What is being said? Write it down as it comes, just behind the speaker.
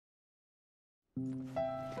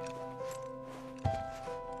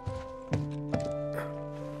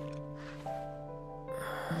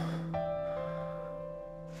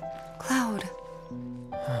Cloud.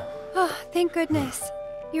 Oh, thank goodness.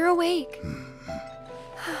 You're awake.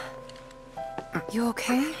 You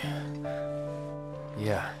okay?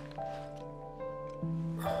 Yeah.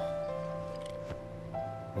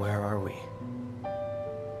 Where are we?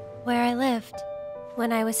 Where I lived,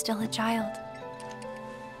 when I was still a child.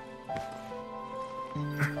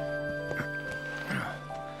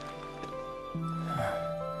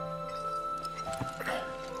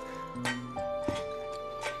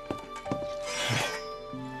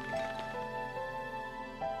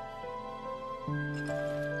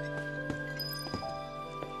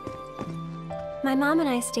 My mom and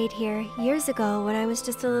I stayed here years ago when I was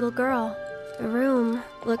just a little girl. The room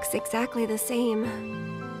looks exactly the same.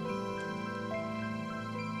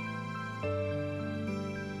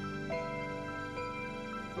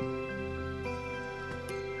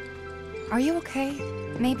 Are you okay?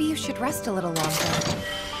 Maybe you should rest a little longer.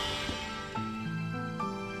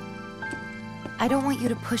 I don't want you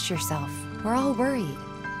to push yourself. We're all worried.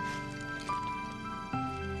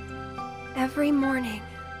 Every morning,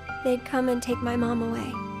 they'd come and take my mom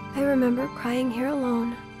away. I remember crying here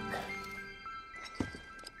alone.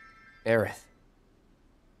 Aerith.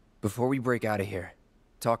 Before we break out of here,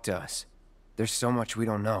 talk to us. There's so much we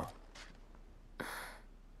don't know.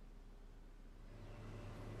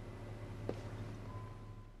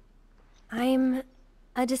 I'm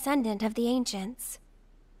a descendant of the ancients.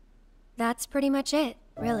 That's pretty much it,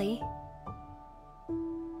 really.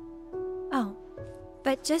 Oh,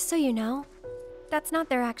 but just so you know, that's not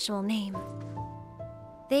their actual name.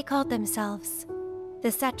 They called themselves the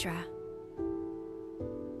Cetra.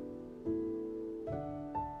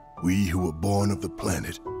 We who were born of the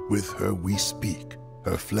planet, with her we speak,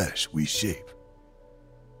 her flesh we shape.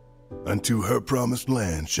 Unto her promised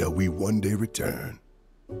land shall we one day return.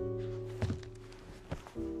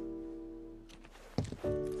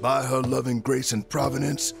 By her loving grace and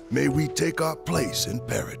providence, may we take our place in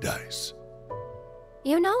paradise.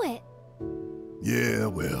 You know it. Yeah,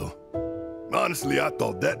 well, honestly, I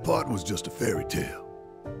thought that part was just a fairy tale.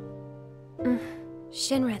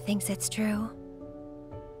 Shinra thinks it's true.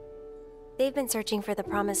 They've been searching for the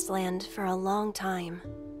Promised Land for a long time.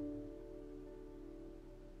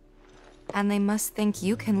 And they must think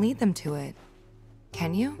you can lead them to it.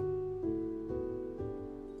 Can you?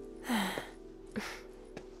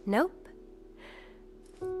 Nope.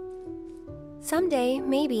 Someday,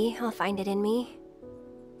 maybe, I'll find it in me.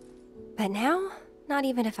 But now, not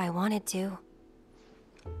even if I wanted to.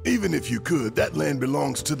 Even if you could, that land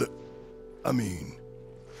belongs to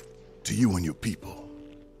to you and your people.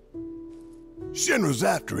 Shinra's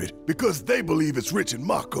after it because they believe it's rich in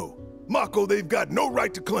Mako. Mako they've got no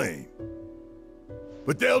right to claim.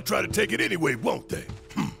 But they'll try to take it anyway, won't they?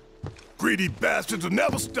 Greedy bastards will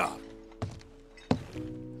never stop.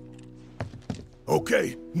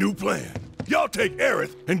 Okay, new plan. Y'all take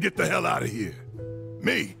Aerith and get the hell out of here.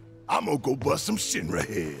 Me, I'm gonna go bust some Shinra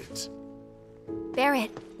heads.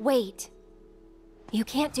 Barrett, wait. You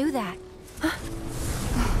can't do that.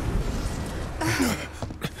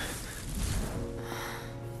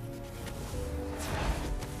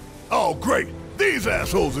 Oh, great. These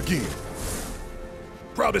assholes again.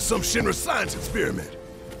 Probably some Shinra science experiment.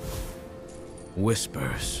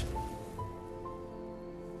 Whispers.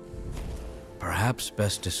 Perhaps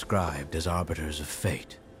best described as arbiters of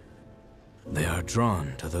fate. They are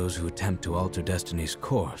drawn to those who attempt to alter destiny's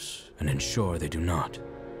course and ensure they do not.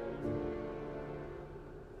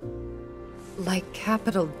 Like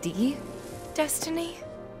capital D? Destiny?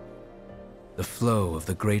 The flow of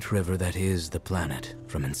the great river that is the planet,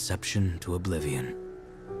 from inception to oblivion.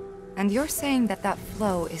 And you're saying that that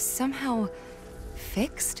flow is somehow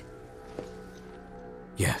fixed?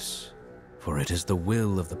 Yes, for it is the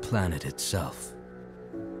will of the planet itself.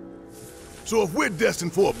 So if we're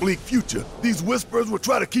destined for a bleak future, these Whispers will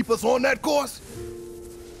try to keep us on that course?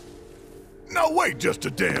 Now wait just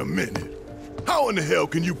a damn minute. How in the hell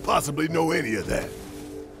can you possibly know any of that?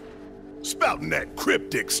 Spouting that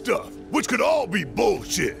cryptic stuff, which could all be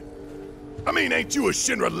bullshit. I mean, ain't you a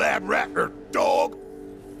Shinra lab rat or dog?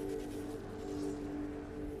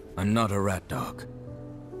 I'm not a rat dog.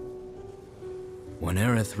 When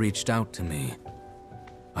Aerith reached out to me,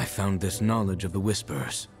 I found this knowledge of the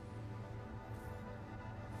Whispers.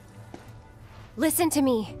 Listen to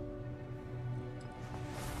me.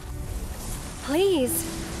 Please.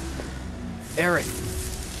 Aerith!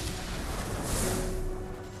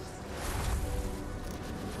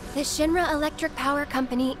 The Shinra Electric Power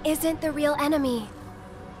Company isn't the real enemy.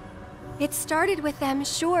 It started with them,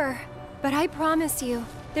 sure. But I promise you,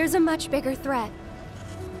 there's a much bigger threat.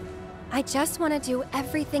 I just want to do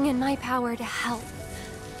everything in my power to help.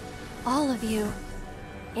 All of you.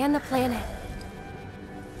 And the planet.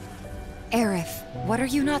 Aerith, what are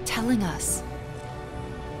you not telling us?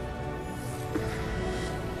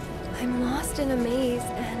 I'm lost in a maze,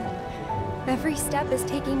 and every step is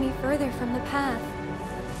taking me further from the path.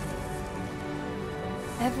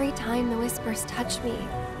 Every time the whispers touch me,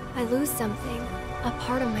 I lose something, a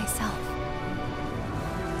part of myself.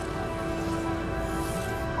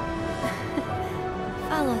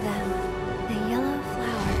 Follow them, the yellow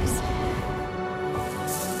flowers.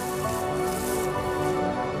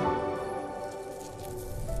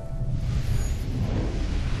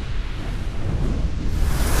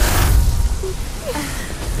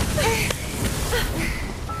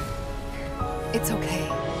 It's okay.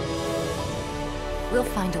 We'll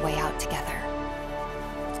find a way out together.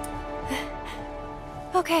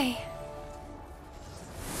 Okay.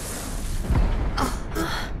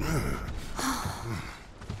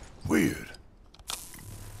 Weird.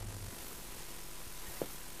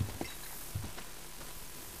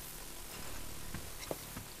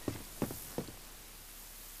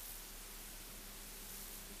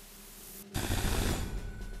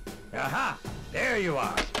 Aha! There you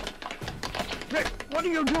are. Rick, what are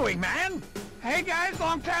you doing, man? Hey guys,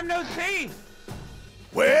 long time no see!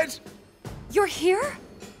 Wedge? You're here?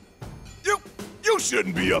 You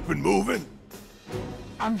shouldn't be up and moving.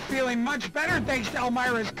 I'm feeling much better thanks to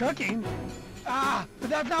Elmira's cooking. But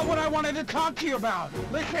that's not what I wanted to talk to you about.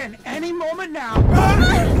 Listen, any moment now...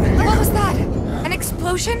 What was that? An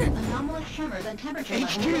explosion? Anomalous tremors and temperature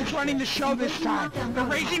levels. HQ's running the show this time. They're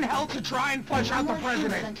raising hell to try and flush out the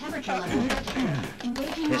president.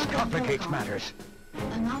 This complicates matters.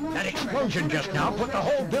 That explosion just now put the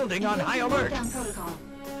whole building on high alert.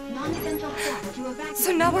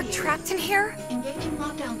 So now we're trapped in here? Engaging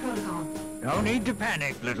lockdown protocol. No need to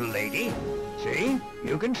panic, little lady. See?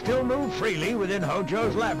 You can still move freely within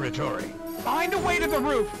Hojo's laboratory. Find a way to the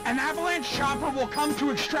roof. An avalanche chopper will come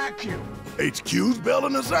to extract you. HQ's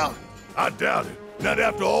bailing us out? I doubt it. Not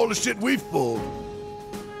after all the shit we've pulled.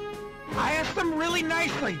 I asked them really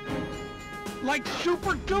nicely. Like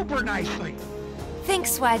super duper nicely.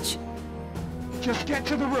 Thanks, Wedge. Just get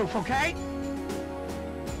to the roof, okay?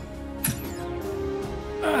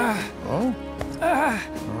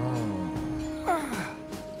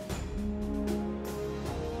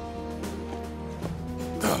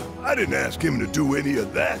 I didn't ask him to do any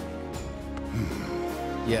of that.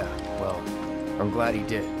 Yeah, well, I'm glad he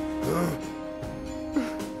did.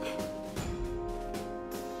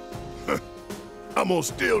 I'm gonna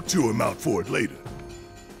still chew him out for it later.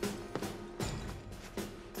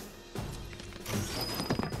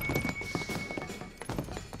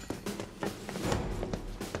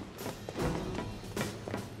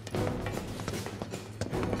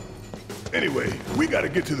 Anyway, we gotta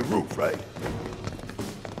get to the roof, right?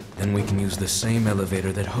 Then we can use the same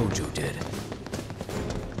elevator that Hojo did.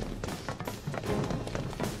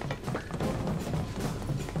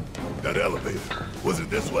 That elevator, was it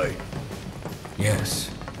this way? Yes,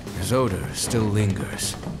 his odor still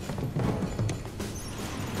lingers.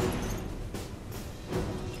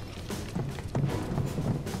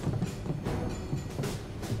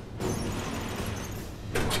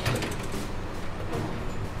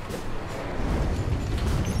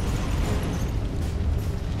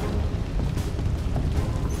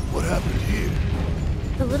 What happened here?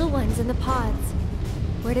 The little ones in the pods.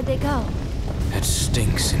 Where did they go? It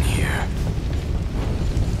stinks in here.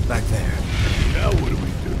 Back there. Now what do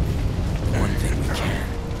we do? One thing we can.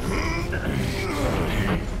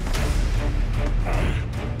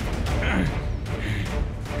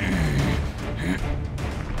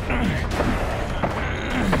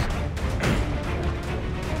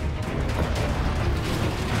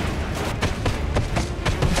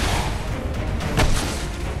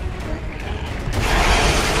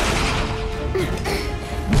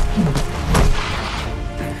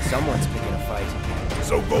 Someone's picking a fight.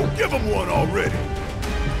 So go give him one already.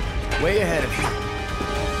 Way ahead of you.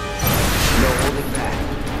 No holding back.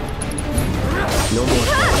 No more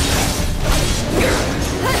falling back.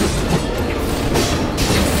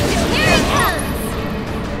 Here he comes!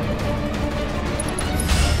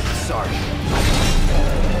 Sorry.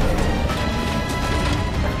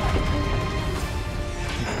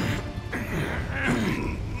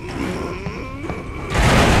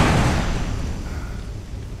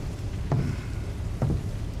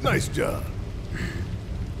 Nice job.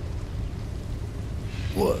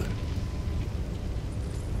 What?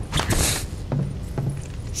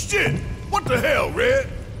 Shit! What the hell, Red?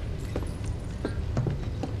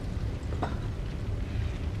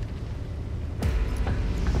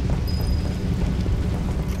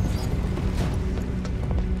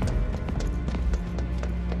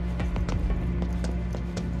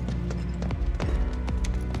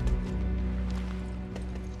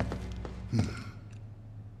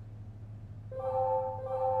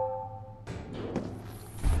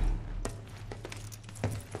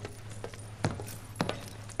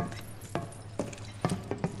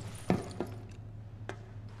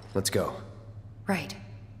 Let's go. Right.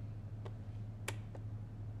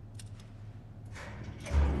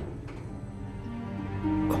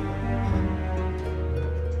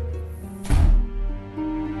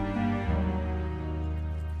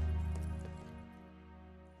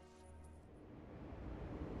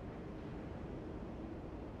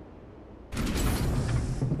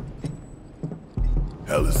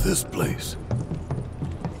 Hell is this place?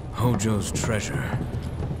 Hojo's treasure.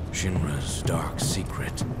 Shinra's dark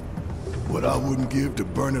secret. What I wouldn't give to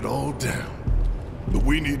burn it all down. But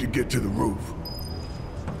we need to get to the roof.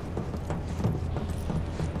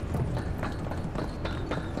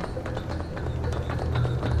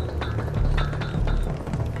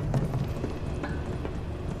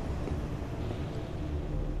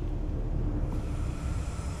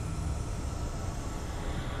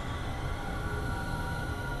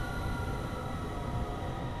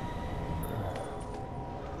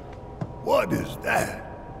 What is that?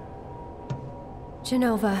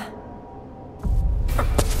 Genova.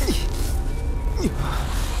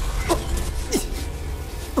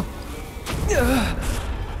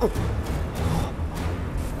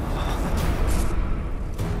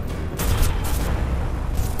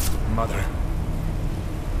 Mother.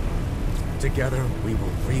 Together, we will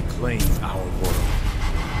reclaim our world.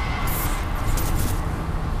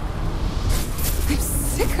 I'm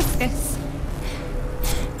sick of this.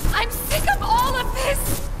 I'm sick of all of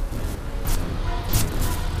this!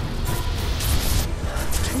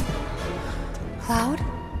 Cloud?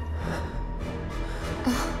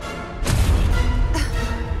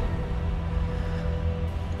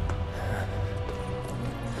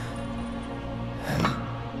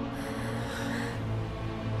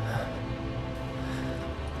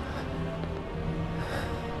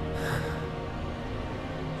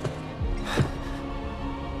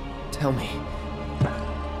 Tell me,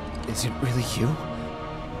 is it really you?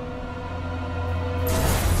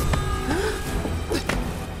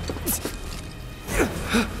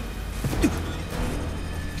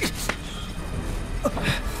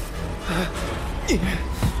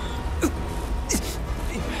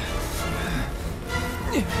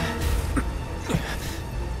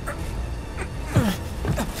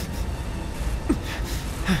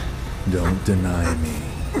 Don't deny me.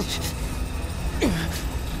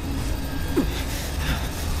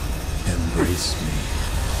 Embrace me.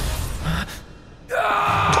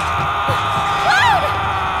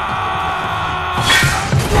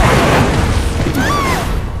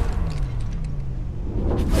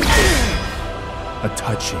 A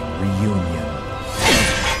touching reunion.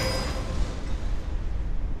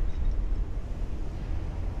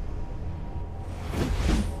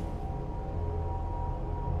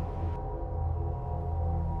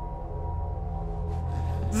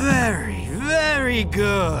 Very, very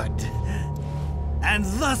good. And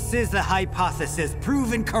thus is the hypothesis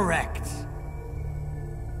proven correct.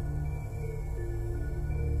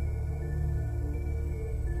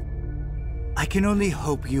 I can only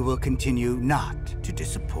hope you will continue not to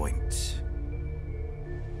disappoint.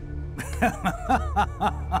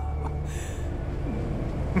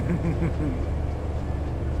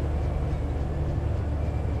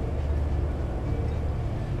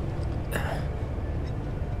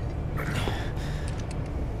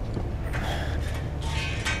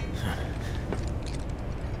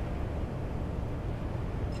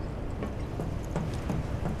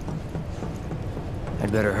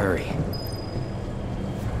 I'd better hurry.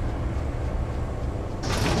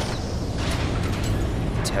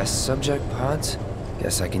 Test subject pods?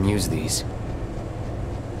 Guess I can use these.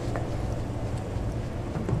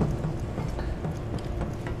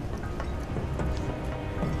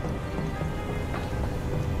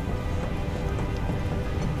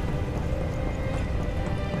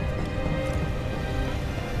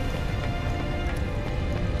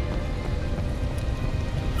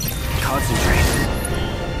 Concentrate.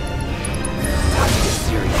 Time to get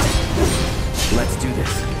serious. Let's do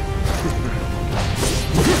this.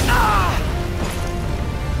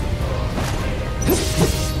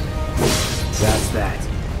 That's that.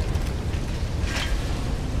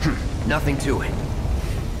 Nothing to it.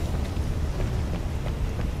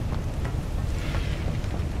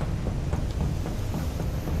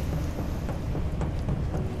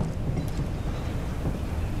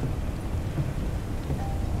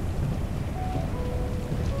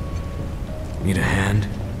 Need a hand?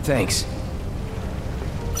 Thanks.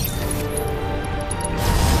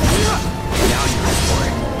 Now you're in for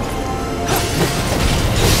it.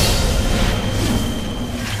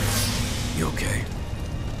 You okay?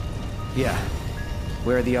 Yeah.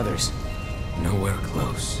 Where are the others? Nowhere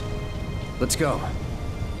close. Let's go.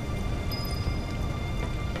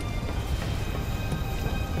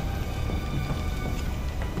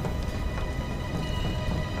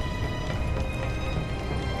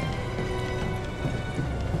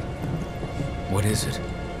 What is it?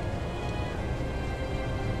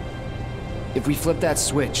 If we flip that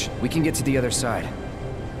switch, we can get to the other side.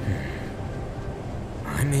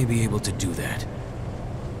 I may be able to do that.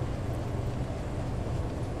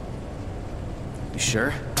 You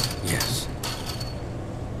sure? Yes.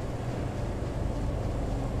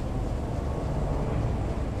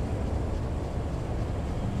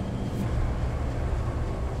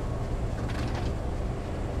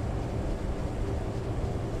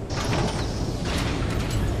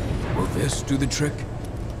 Will this do the trick?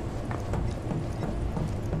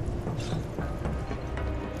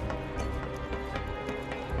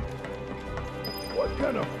 What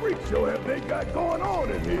kind of freak show have they got going on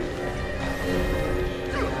in here?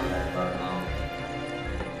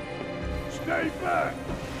 Stay back!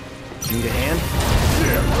 Need a hand?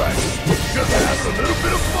 Yeah, right. Just have a little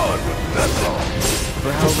bit of fun with it, that's all.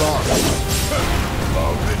 For how long?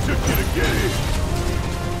 Long as you get in.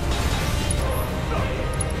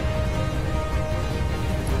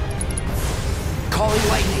 Calling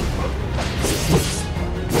lightning!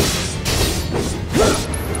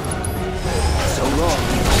 So long.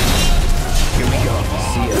 Here we go.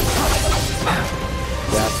 See ya.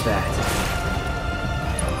 That's that.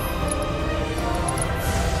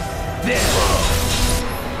 There!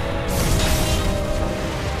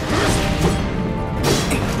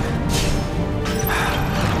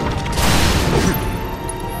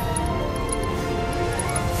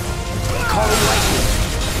 Calling lightning!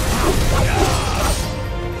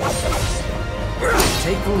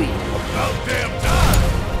 Take the lead. About damn time!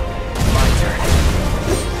 My turn.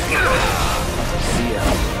 See ya.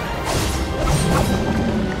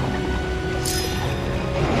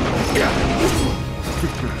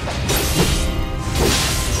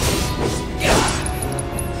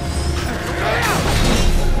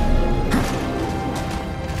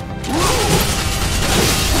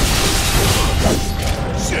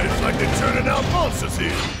 Shit, it's like they're turning out monsters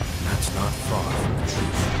here. That's not far from the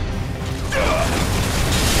truth.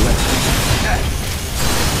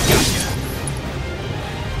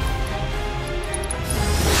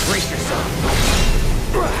 Brace yourself.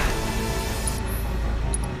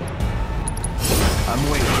 I'm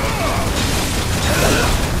waiting.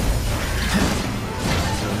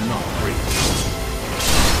 You're not great.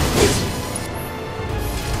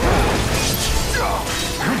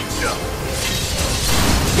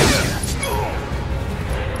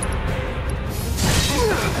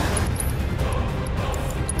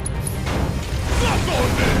 Stop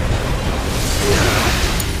going there!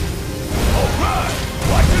 Alright!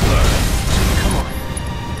 Watch and learn! Come on.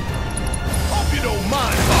 Hope you don't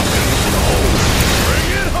mind popping it home. Bring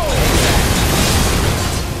it home!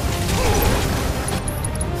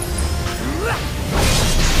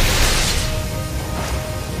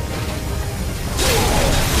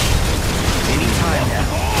 Anytime now.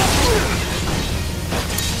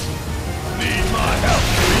 Need my help,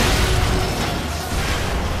 please?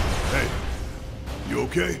 Hey, you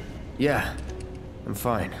okay? Yeah, I'm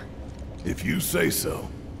fine. If you say so.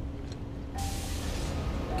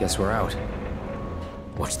 Guess we're out.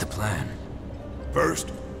 What's the plan?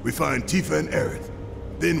 First, we find Tifa and Aerith.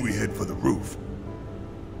 Then we head for the roof.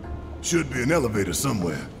 Should be an elevator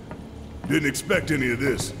somewhere. Didn't expect any of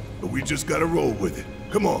this, but we just gotta roll with it.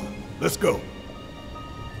 Come on, let's go.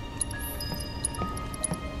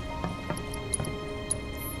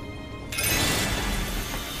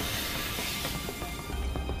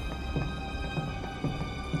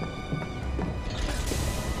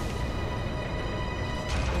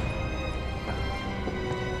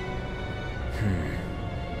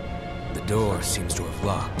 The door seems to have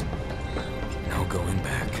locked. No going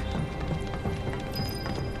back.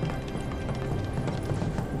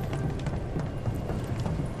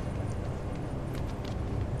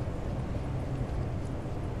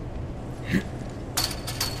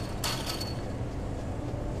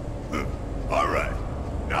 All right,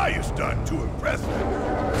 now you're starting to impress me.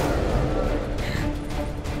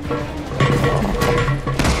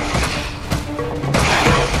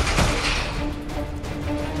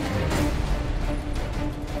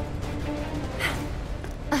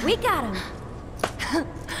 We got him.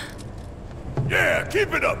 Yeah,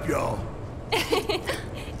 keep it up, y'all.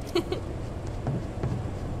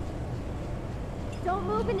 Don't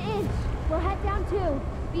move an inch. We'll head down too.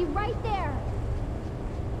 Be right there.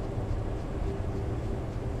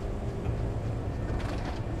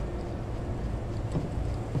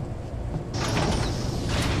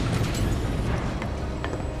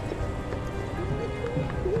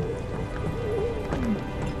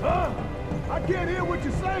 Huh? I can't hear what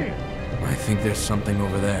you're saying. I think there's something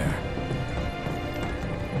over there.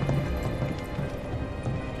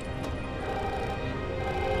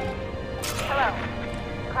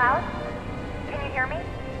 Cloud? Can you hear me?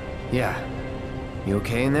 Yeah. You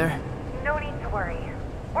okay in there? No need to worry.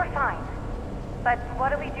 We're fine. But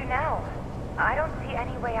what do we do now? I don't see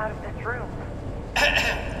any way out of this room.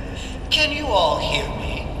 Can you all hear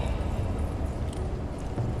me?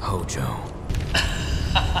 Hojo.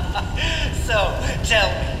 So, tell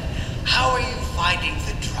me, how are you finding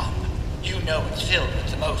the drum? You know it's filled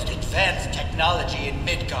with the most advanced technology in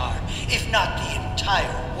Midgar, if not the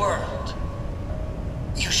entire world.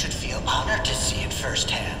 You should feel honored to see it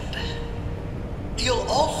firsthand. You'll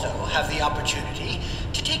also have the opportunity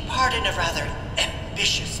to take part in a rather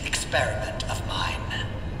ambitious experiment of mine.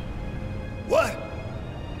 What?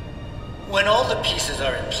 When all the pieces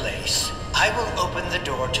are in place, I will open the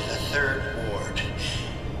door to the third ward.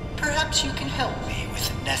 Perhaps you can help me with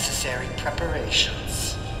the necessary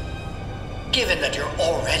preparations. Given that you're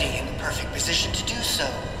already in the perfect position to do so,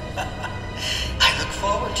 I look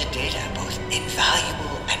forward to data both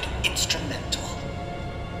invaluable and instrumental.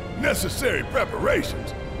 Necessary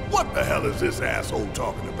preparations? What the hell is this asshole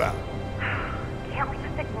talking about? Can't we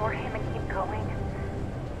just ignore him and keep going?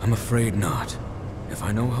 I'm afraid not. If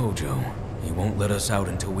I know Hojo, he won't let us out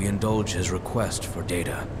until we indulge his request for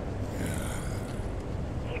data.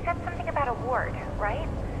 He said something about a ward, right?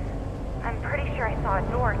 I'm pretty sure I saw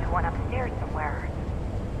a door to one upstairs somewhere.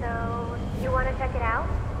 So, you want to check it out?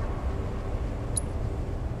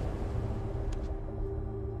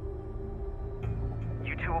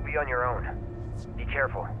 You two will be on your own. Be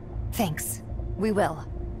careful. Thanks. We will.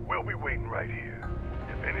 We'll be waiting right here.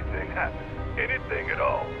 If anything happens, anything at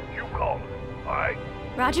all, you call us, alright?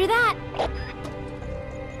 Roger that.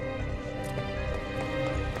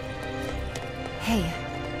 Hey,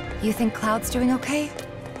 you think Cloud's doing okay?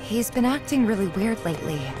 He's been acting really weird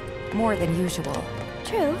lately. More than usual.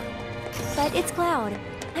 True. But it's Cloud.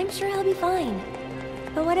 I'm sure he'll be fine.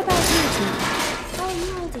 But what about you two? How are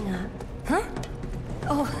you holding up? Huh?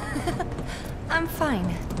 Oh, I'm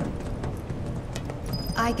fine.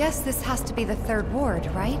 I guess this has to be the third ward,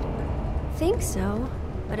 right? Think so.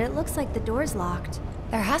 But it looks like the door's locked.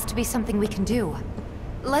 There has to be something we can do.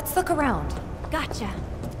 Let's look around. Gotcha.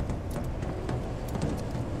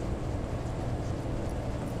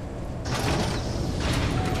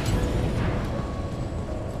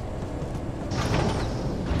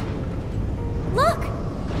 Look!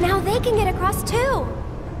 Now they can get across too!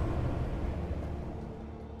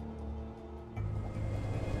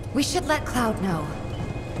 We should let Cloud know.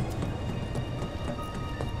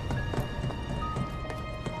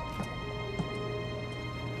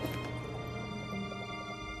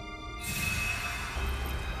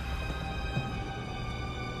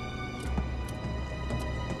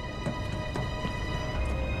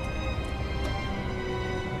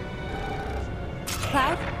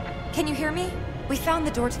 Cloud? Can you hear me? We found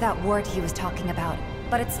the door to that ward he was talking about,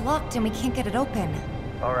 but it's locked and we can't get it open.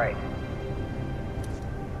 All right.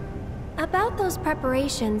 About those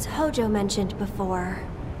preparations Hojo mentioned before.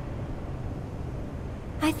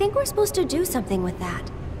 I think we're supposed to do something with that.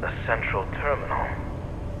 A central terminal.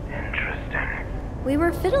 Interesting. We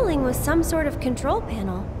were fiddling with some sort of control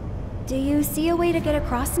panel. Do you see a way to get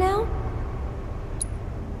across now?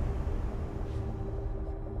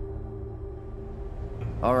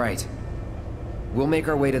 All right. We'll make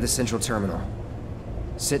our way to the central terminal.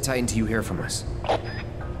 Sit tight until you hear from us.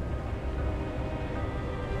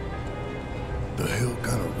 The hell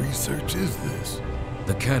kind of research is this?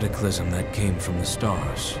 The cataclysm that came from the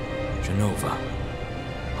stars, Genova.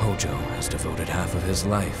 Hojo has devoted half of his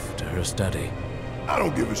life to her study. I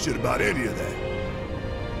don't give a shit about any of that.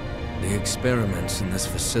 The experiments in this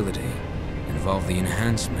facility involve the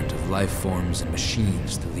enhancement of life forms and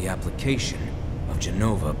machines through the application of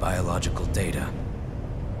Genova biological data.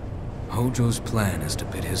 Hojo's plan is to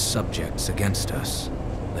pit his subjects against us,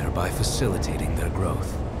 thereby facilitating their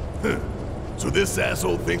growth. So this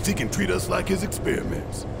asshole thinks he can treat us like his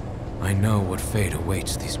experiments. I know what fate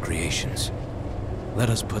awaits these creations. Let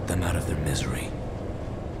us put them out of their misery.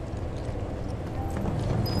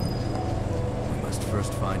 We must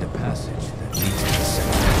first find a passage that leads to the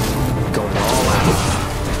center. Going all out.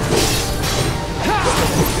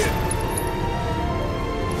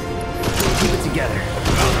 Keep it together.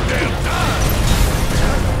 About damn time!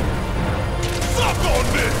 Suck on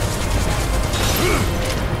this!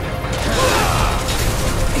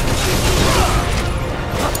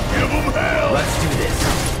 Give him hell! Let's do this.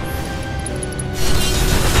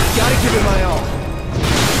 Gotta give it my all.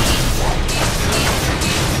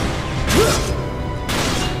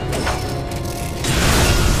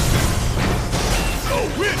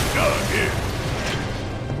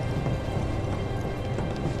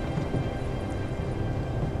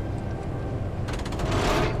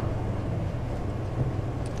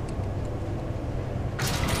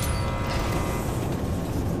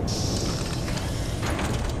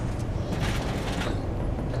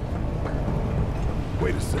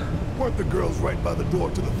 the girl's right by the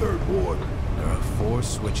door to the 3rd ward. There are 4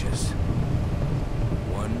 switches.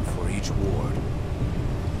 1 for each ward.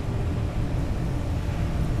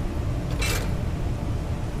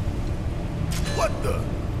 What the?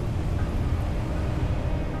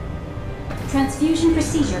 Transfusion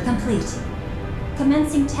procedure complete.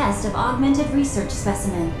 Commencing test of augmented research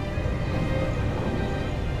specimen.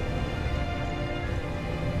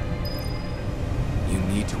 You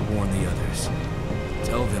need to warn the others.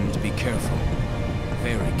 Tell them to be careful.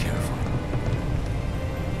 Very careful.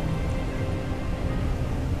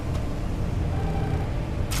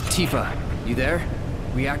 Tifa, you there?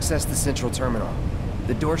 We accessed the central terminal.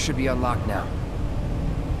 The door should be unlocked now.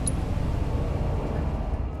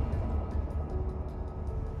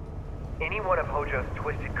 Any one of Hojo's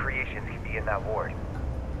twisted creations could be in that ward.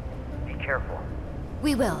 Be careful.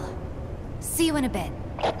 We will. See you in a bit.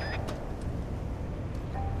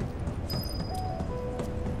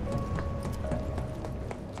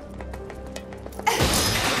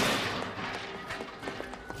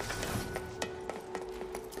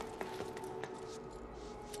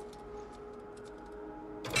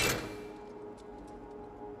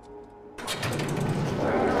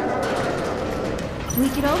 We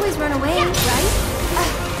could always run away, right?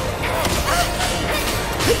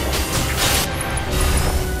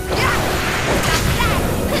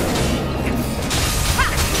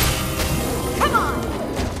 Come on!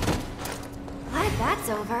 Glad that's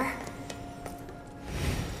over.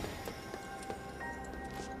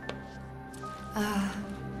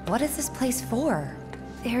 What is this place for?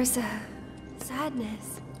 There's a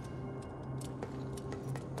sadness.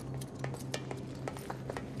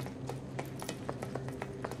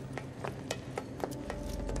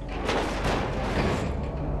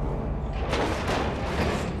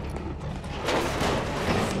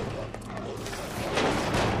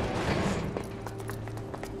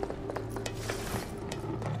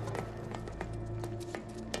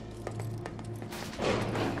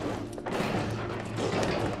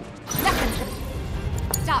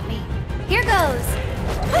 Stop me. Here goes!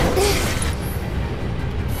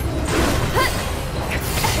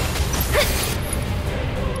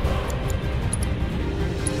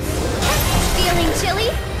 Feeling chilly?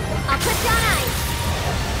 I'll put down ice.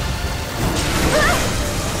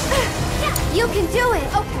 You can do it!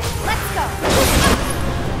 Okay, let's go!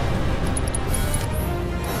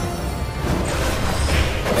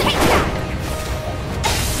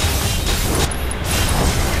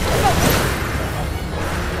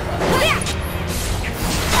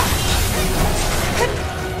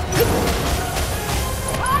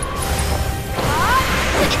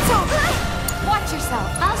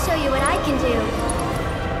 I'll show you what I can do.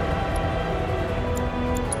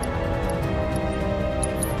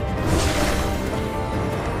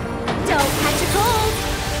 Don't catch a cold.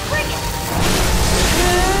 Bring it.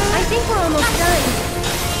 I think we're almost done.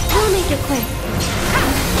 We'll make it quick.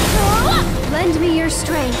 Lend me your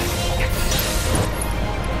strength.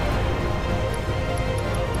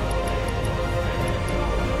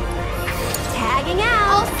 Tagging out.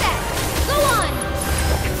 All set. Go on.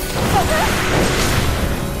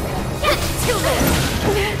 To it!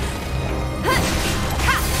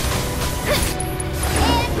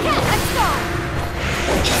 And let's go!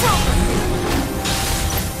 It's over!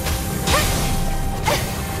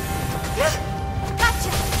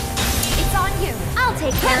 Gotcha! It's on you! I'll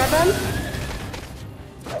take care of them!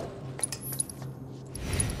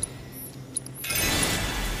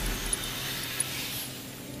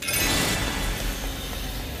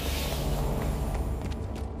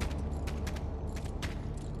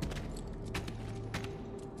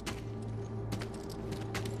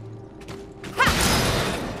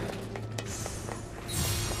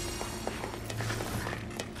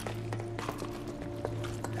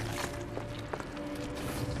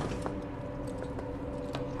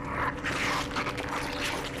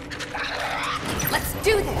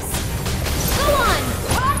 Do this! Go on!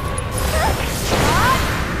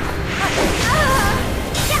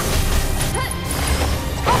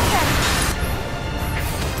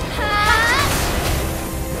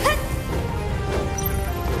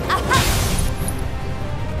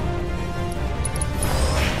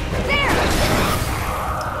 There!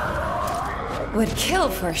 Would kill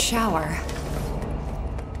for a shower.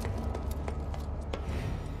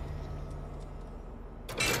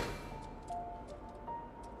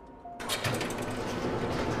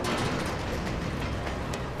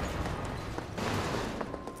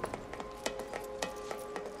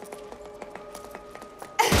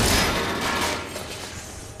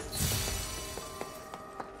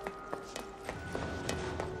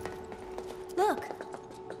 Look.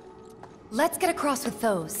 Let's get across with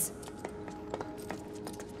those.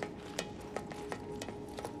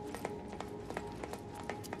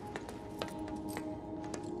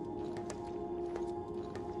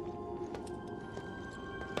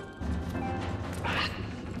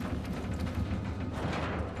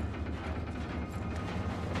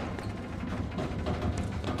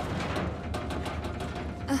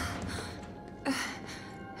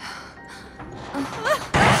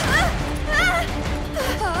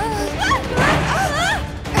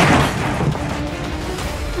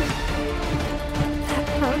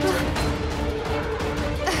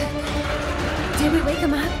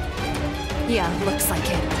 Yeah, looks like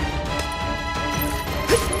it.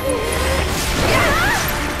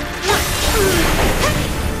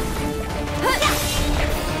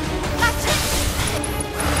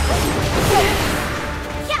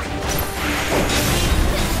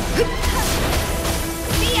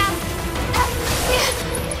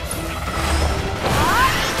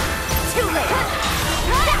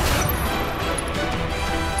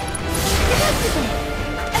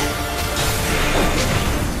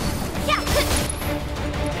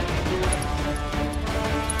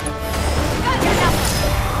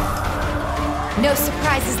 No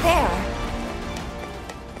surprises there.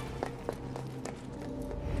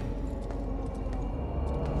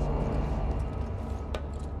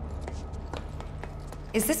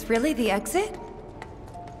 Is this really the exit?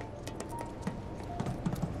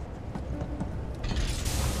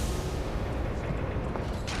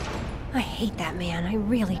 I hate that man, I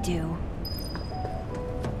really do.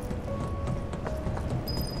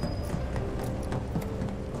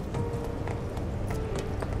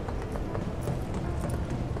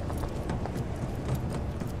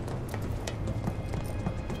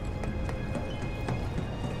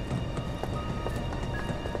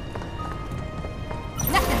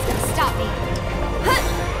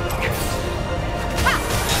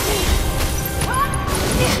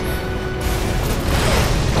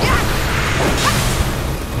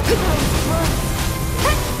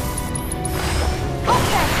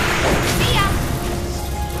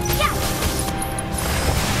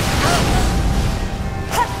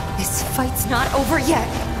 Not over yet.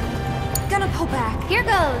 Gonna pull back. Here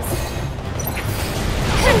goes.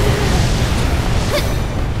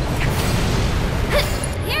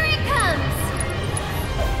 Here it comes.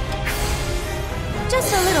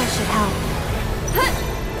 Just a little should help.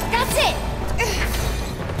 That's it.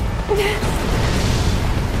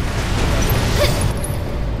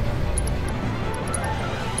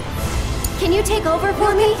 Can you take over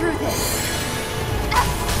for me? Get through this.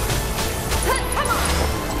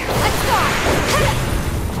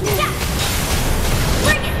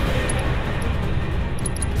 Bring it!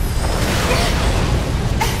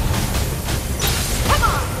 Come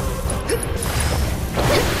on!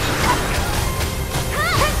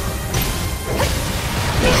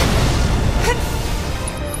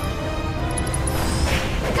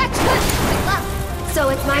 Gotcha! So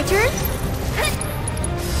it's my turn?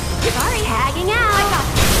 Sorry, tagging out! I got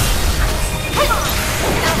this. Come on!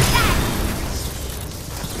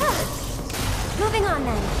 Moving on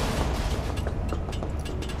then.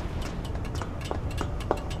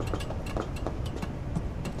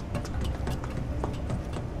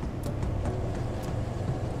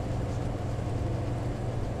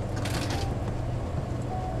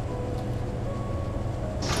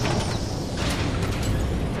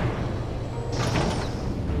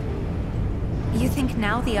 You think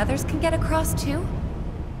now the others can get across too?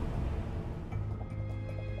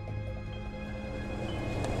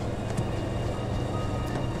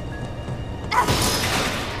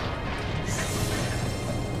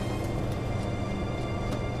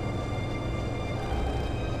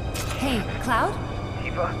 Hey, Cloud?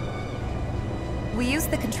 Eva? We used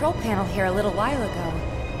the control panel here a little while ago,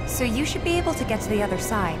 so you should be able to get to the other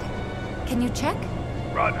side. Can you check?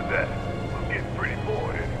 Roger that. I'm getting pretty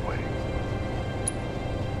bored anyway.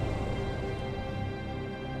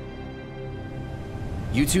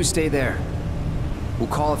 You two stay there. We'll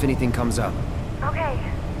call if anything comes up. Okay.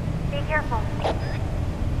 Be careful.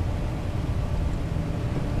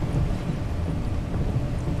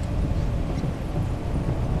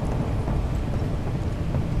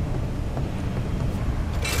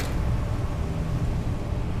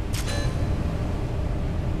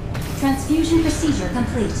 Transfusion procedure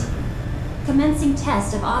complete. Commencing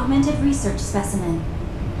test of augmented research specimen.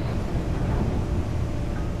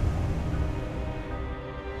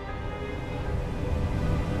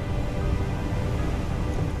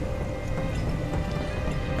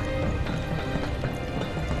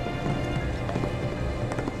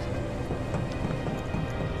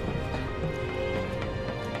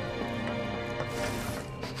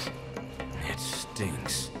 It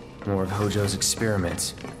stinks. More of Hojo's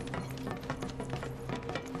experiments.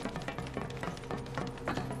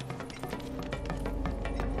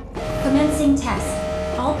 Commencing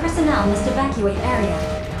test. All personnel must evacuate area.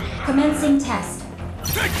 Commencing test.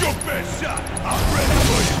 Take your best shot! I'm ready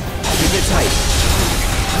for you! Keep it tight.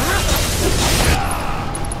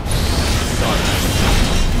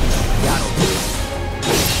 That'll do.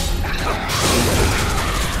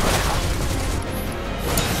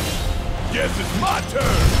 Guess it's my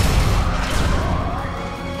turn!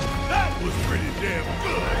 That was pretty damn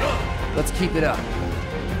good, huh? Let's keep it up.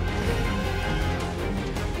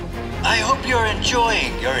 I hope you're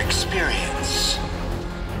enjoying your experience.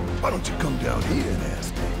 Why don't you come down here and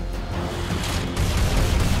ask me?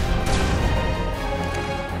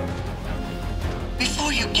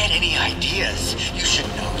 Before you get any ideas, you should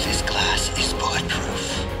know this glass is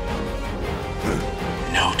bulletproof.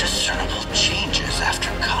 No discernible changes after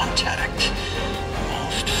contact.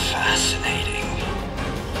 Most fascinating.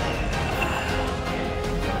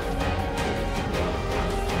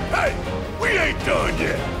 Hey, we ain't done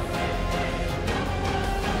yet.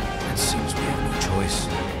 It seems we have no choice.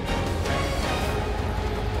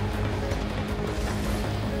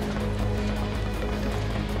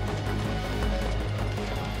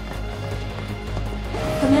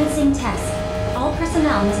 Commencing test. All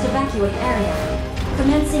personnel must evacuate area.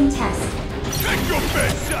 Commencing test. Take your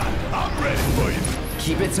best shot. I'm ready for you.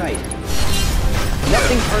 Keep it tight.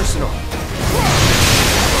 Nothing personal.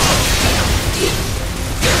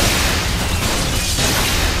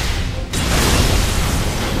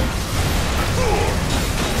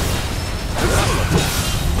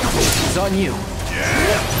 It's on you.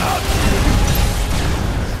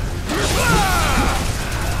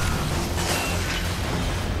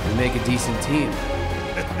 We make a decent team.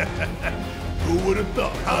 Who would have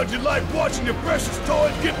thought? How'd you like watching your precious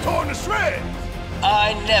toys get torn to shreds?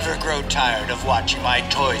 I never grow tired of watching my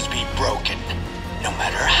toys be broken, no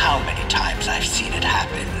matter how many times I've seen it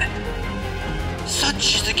happen.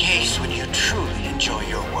 Such is the case when you truly enjoy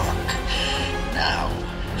your work. Now,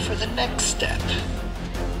 for the next step.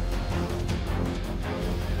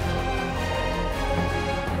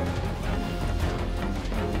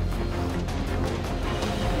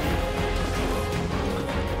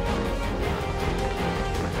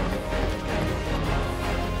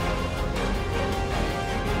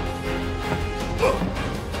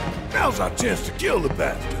 Now's our chance to kill the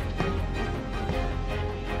bastard.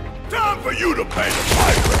 Time for you to pay the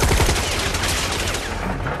piper.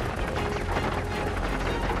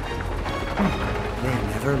 They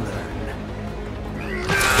never learn.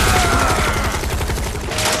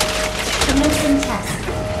 Commencing test.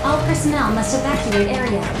 All personnel must evacuate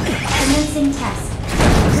area. Commencing test.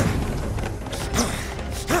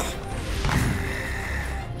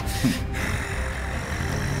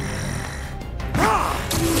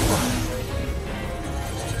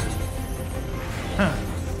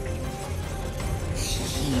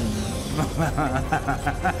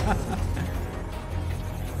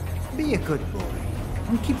 Be a good boy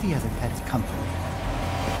and keep the other pets company.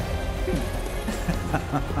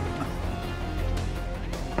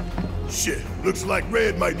 Shit, looks like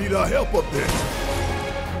Red might need our help up there.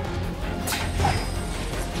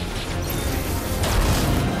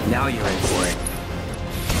 Now you're in for it.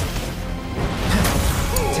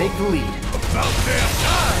 Take the lead. About damn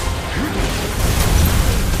time!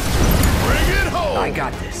 Bring it home! I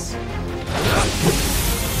got this.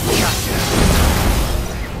 Gotcha.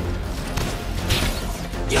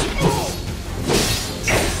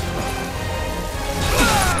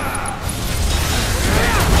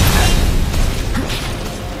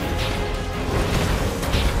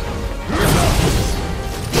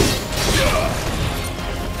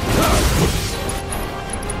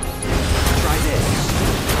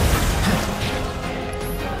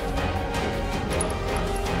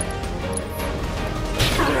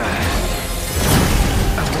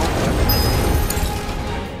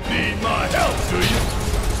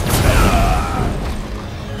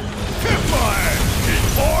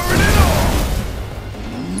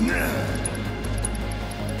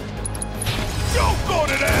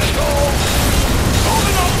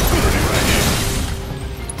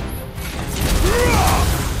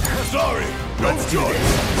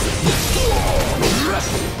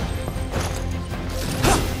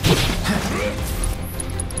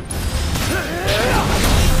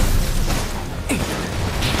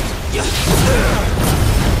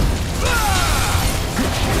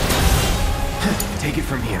 Take it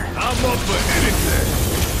from here. I'm up for anything.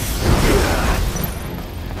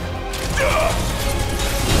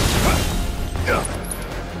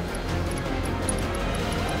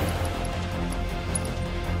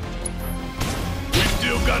 We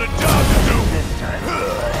still got a job to do. This time.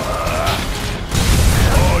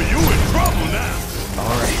 Oh, you in trouble now.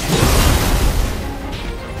 All right.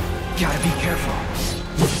 Gotta be careful.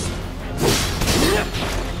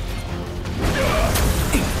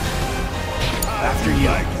 After you.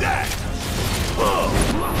 Like that.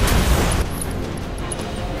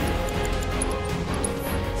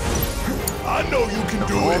 I know you can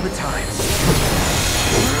do all it. the time.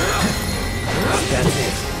 That's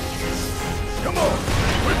it. Come on,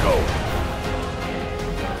 we're going.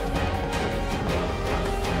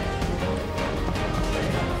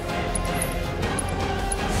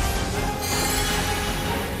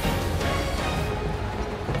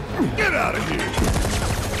 behind you!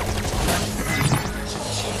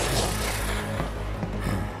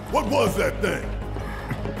 What was that thing?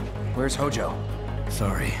 Where's Hojo?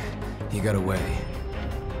 Sorry, he got away.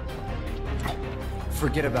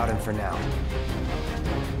 Forget about him for now.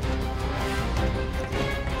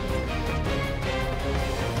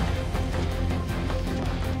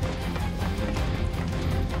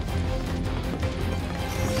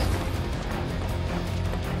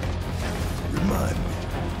 Remind me,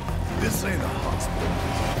 this ain't a hospital.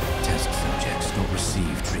 Test subjects don't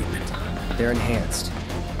receive treatment. They're enhanced.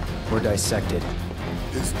 Or dissected.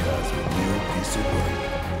 This guy's a real piece of work.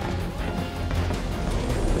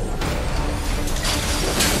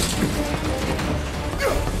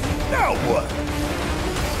 Now what?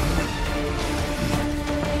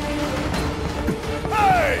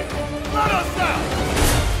 Hey! Let us out!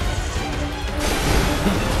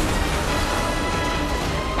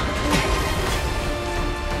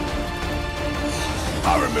 I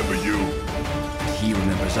remember you. He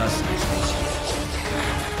remembers us.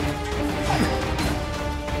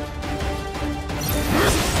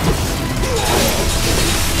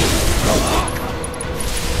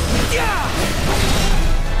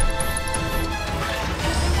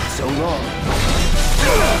 So long.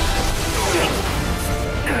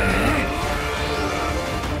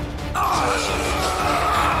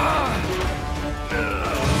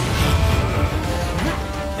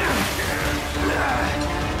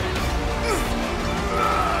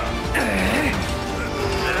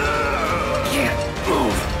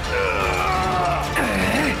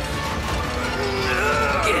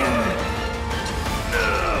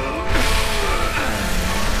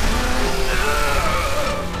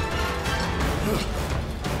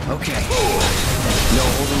 Okay. No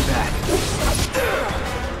holding back.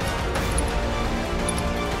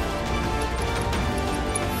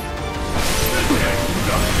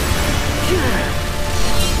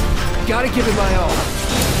 Gotta give it my all.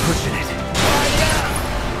 Pushing it.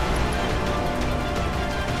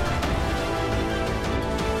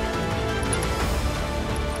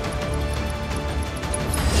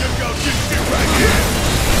 Check out this shit right here!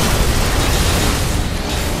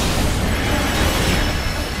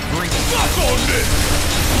 Fuck on this!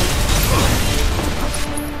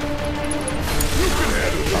 You can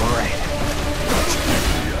handle it. All right.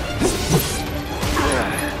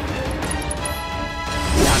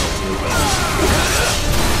 That'll do.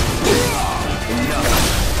 Enough.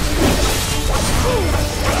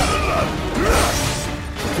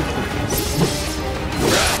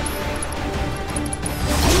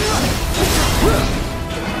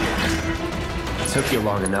 Took you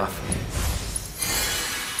long enough.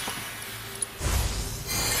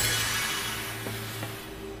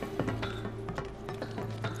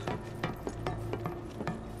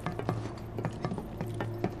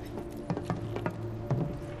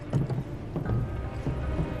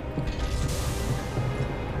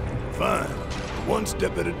 Fine. One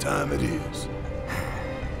step at a time it is.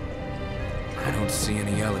 I don't see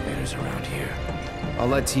any elevators around here. I'll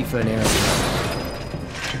let Tifa and Aaron know.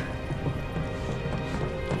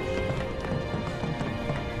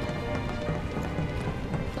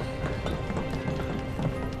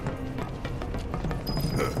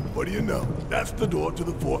 What do you know? That's the door to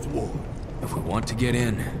the 4th ward. If we want to get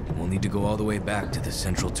in, we'll need to go all the way back to the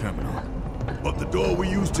central terminal. But the door we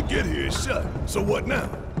used to get here is shut, so what now?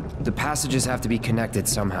 The passages have to be connected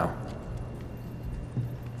somehow.